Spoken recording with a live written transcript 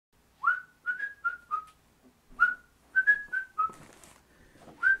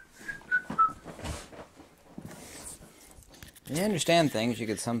you understand things, you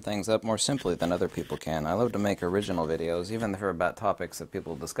could sum things up more simply than other people can. I love to make original videos, even if they're about topics that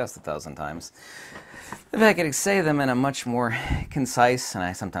people have discussed 1,000 times. If I could say them in a much more concise, and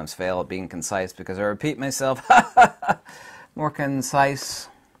I sometimes fail at being concise because I repeat myself, more concise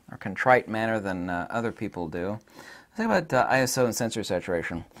or contrite manner than other people do. Let's talk about ISO and sensor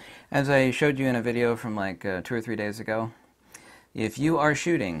saturation. As I showed you in a video from like 2 or 3 days ago, if you are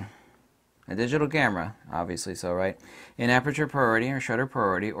shooting a digital camera, obviously so, right, in aperture priority or shutter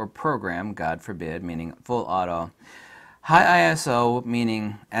priority or program, God forbid, meaning full auto, high ISO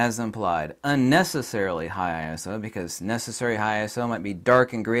meaning as implied, unnecessarily high ISO, because necessary high ISO might be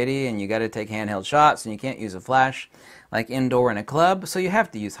dark and gritty and you got to take handheld shots and you can't use a flash like indoor in a club, so you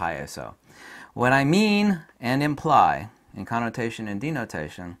have to use high ISO. What I mean and imply in connotation and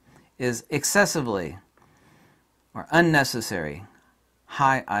denotation is excessively or unnecessary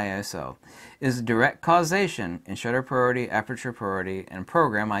high ISO is direct causation in shutter priority, aperture priority, and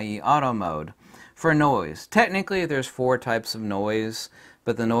program, i.e. auto mode, for noise. Technically, there's 4 types of noise,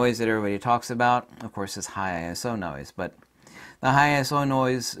 but the noise that everybody talks about, of course, is high ISO noise. But the high ISO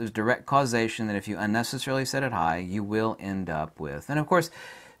noise is direct causation that if you unnecessarily set it high, you will end up with. And of course,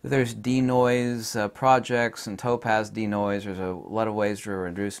 there's denoise projects and topaz denoise. There's a lot of ways to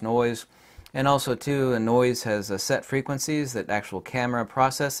reduce noise. And also, too, a noise has set frequencies that actual camera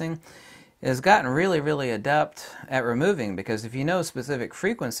processing has gotten really adept at removing, because if you know specific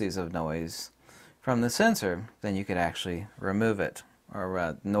frequencies of noise from the sensor, then you could actually remove it,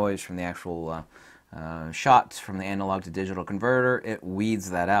 or noise from the actual shots from the analog to digital converter. It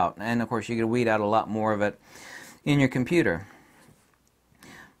weeds that out. And of course, you could weed out a lot more of it in your computer.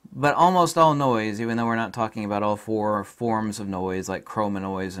 But almost all noise, even though we're not talking about all 4 forms of noise like chroma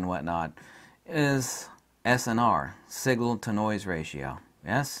noise and whatnot, is SNR, signal to noise ratio.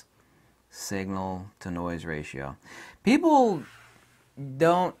 Yes? Signal to noise ratio. People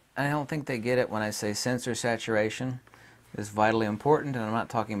I don't think they get it when I say sensor saturation is vitally important, and I'm not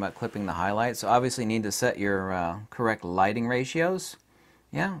talking about clipping the highlights. So obviously you need to set your correct lighting ratios.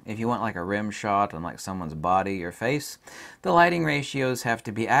 Yeah, if you want like a rim shot on like someone's body or face, the lighting ratios have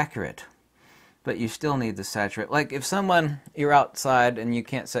to be accurate. But you still need to saturate. Like if you're outside and you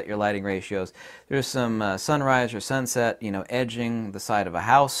can't set your lighting ratios, there's some sunrise or sunset, edging the side of a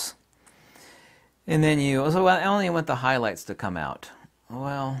house. And then so I only want the highlights to come out.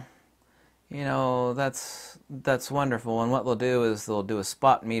 Well, that's wonderful. And what they'll do is they'll do a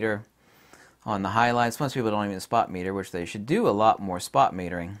spot meter on the highlights. Most people don't even spot meter, which they should do a lot more spot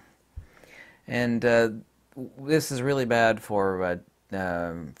metering. And this is really bad for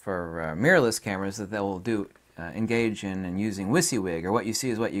mirrorless cameras that they'll engage in and using WYSIWYG, or what you see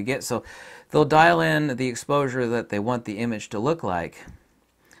is what you get. So they'll dial in the exposure that they want the image to look like.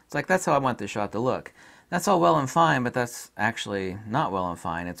 It's like, that's how I want this shot to look. That's all well and fine, but that's actually not well and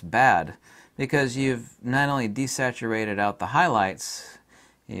fine. It's bad, because you've not only desaturated out the highlights,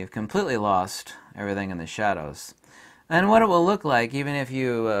 you've completely lost everything in the shadows. And what it will look like, even if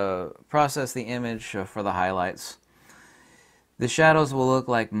you process the image for the highlights, the shadows will look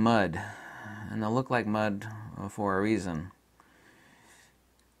like mud, and they'll look like mud for a reason.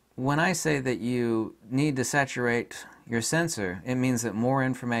 When I say that you need to saturate your sensor, it means that more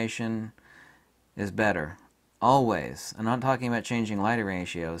information is better. Always. I'm not talking about changing lighting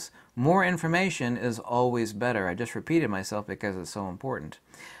ratios. More information is always better. I just repeated myself because it's so important.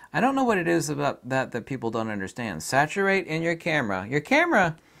 I don't know what it is about that people don't understand. Saturate in your camera. Your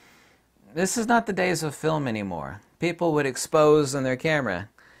camera, this is not the days of film anymore. People would expose in their camera.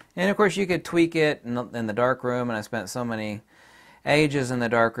 And of course you could tweak it in the dark room, and I spent so many ages in the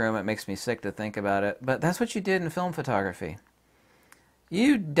dark room it makes me sick to think about it. But that's what you did in film photography.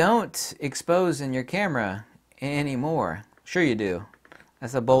 You don't expose in your camera anymore. Sure you do.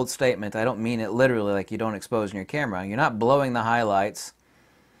 That's a bold statement. I don't mean it literally like you don't expose in your camera. You're not blowing the highlights.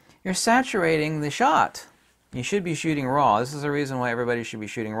 You're saturating the shot. You should be shooting RAW. This is the reason why everybody should be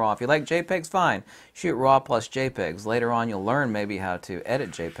shooting RAW. If you like JPEGs, fine. Shoot RAW plus JPEGs. Later on you'll learn maybe how to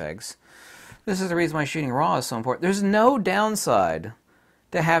edit JPEGs. This is the reason why shooting RAW is so important. There's no downside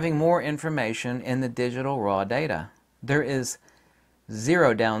to having more information in the digital RAW data. There is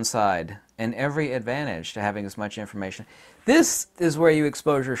zero downside and every advantage to having as much information. This is where you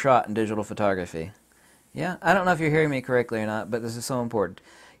expose your shot in digital photography. Yeah, I don't know if you're hearing me correctly or not, but this is so important.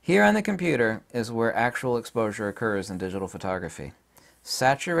 Here on the computer is where actual exposure occurs in digital photography.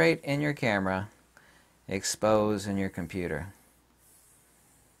 Saturate in your camera, expose in your computer.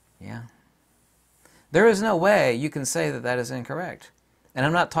 Yeah. There is no way you can say that that is incorrect. And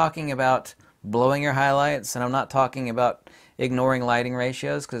I'm not talking about blowing your highlights, and I'm not talking about ignoring lighting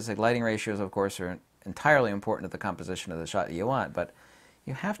ratios, because lighting ratios, of course, are entirely important to the composition of the shot that you want, but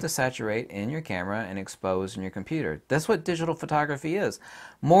you have to saturate in your camera and expose in your computer. That's what digital photography is.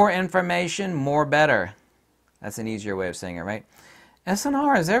 More information, more better. That's an easier way of saying it, right?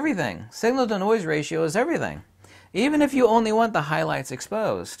 SNR is everything. Signal to noise ratio is everything. Even if you only want the highlights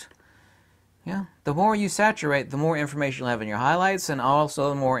exposed. Yeah, the more you saturate, the more information you'll have in your highlights, and also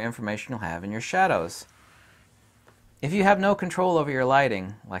the more information you'll have in your shadows. If you have no control over your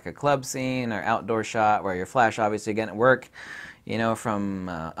lighting, like a club scene or outdoor shot where your flash obviously getting at work, you know, from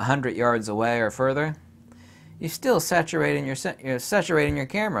 100 yards away or further, you're still saturating your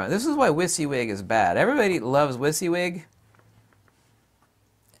camera. This is why WYSIWYG is bad. Everybody loves WYSIWYG,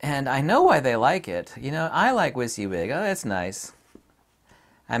 and I know why they like it. You know, I like WYSIWYG. Oh, that's nice.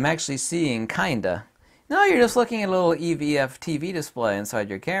 I'm actually seeing kinda. No, you're just looking at a little EVF TV display inside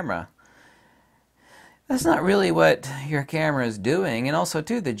your camera. That's not really what your camera is doing. And also,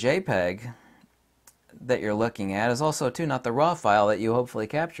 too, the JPEG that you're looking at is also, too, not the RAW file that you hopefully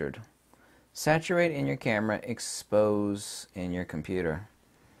captured. Saturate in your camera, expose in your computer.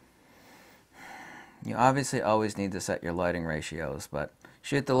 You obviously always need to set your lighting ratios, but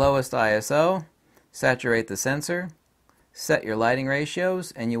shoot the lowest ISO, saturate the sensor, set your lighting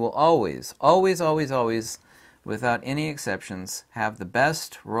ratios, and you will always, always, always, always, without any exceptions, have the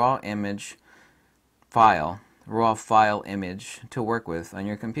best raw file image to work with on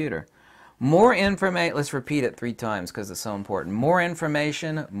your computer. More information, let's repeat it 3 times because it's so important. More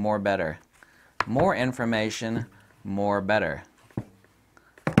information, more better. More information, more better.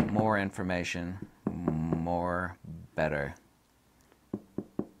 More information, more better.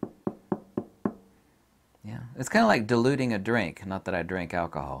 Yeah, it's kind of like diluting a drink. Not that I drink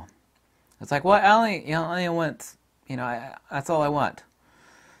alcohol. It's like, well, I only want, that's all I want.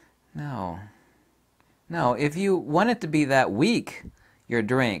 No. No, if you want it to be that weak, your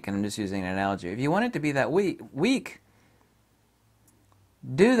drink, and I'm just using an analogy, if you want it to be that weak,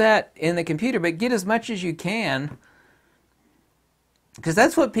 do that in the computer, but get as much as you can, because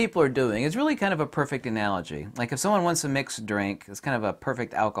that's what people are doing. It's really kind of a perfect analogy. Like if someone wants a mixed drink, it's kind of a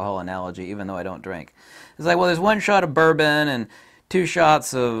perfect alcohol analogy, even though I don't drink. It's like, well, there's 1 shot of bourbon and 2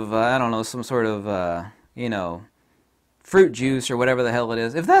 shots of, I don't know, some sort of, fruit juice or whatever the hell it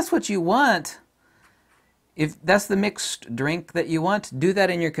is. If that's what you want, if that's the mixed drink that you want, do that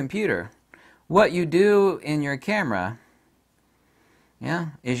in your computer. What you do in your camera,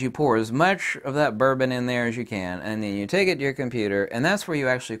 is you pour as much of that bourbon in there as you can, and then you take it to your computer, and that's where you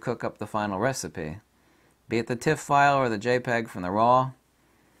actually cook up the final recipe. Be it the TIFF file or the JPEG from the RAW.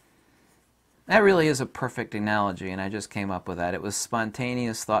 That really is a perfect analogy, and I just came up with that. It was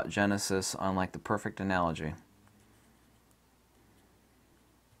spontaneous thought genesis on like the perfect analogy.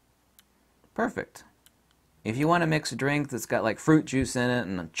 Perfect. If you want to mix a drink that's got like fruit juice in it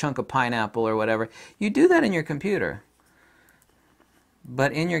and a chunk of pineapple or whatever, you do that in your computer.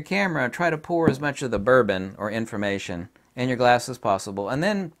 But in your camera, try to pour as much of the bourbon or information in your glass as possible, and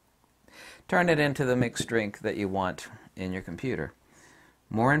then turn it into the mixed drink that you want in your computer.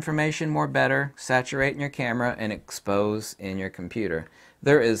 More information, more better. Saturate in your camera and expose in your computer.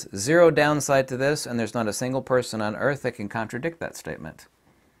 There is zero downside to this, and there's not a single person on earth that can contradict that statement.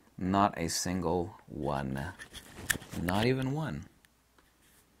 Not a single one. Not even one.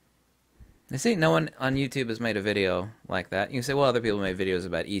 You see, no one on YouTube has made a video like that. You can say, well, other people made videos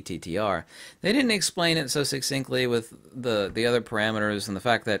about ETTR. They didn't explain it so succinctly with the other parameters and the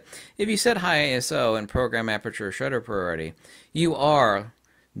fact that if you set high ISO and program aperture shutter priority, you are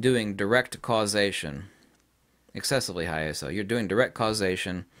doing direct causation, excessively high ISO. You're doing direct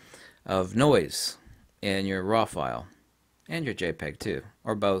causation of noise in your RAW file and your JPEG too,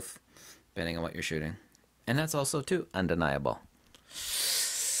 or both, depending on what you're shooting. And that's also too undeniable.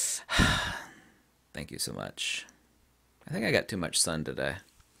 Thank you so much. I think I got too much sun today.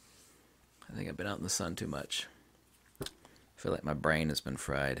 I think I've been out in the sun too much. I feel like my brain has been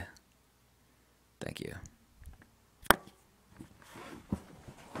fried. Thank you.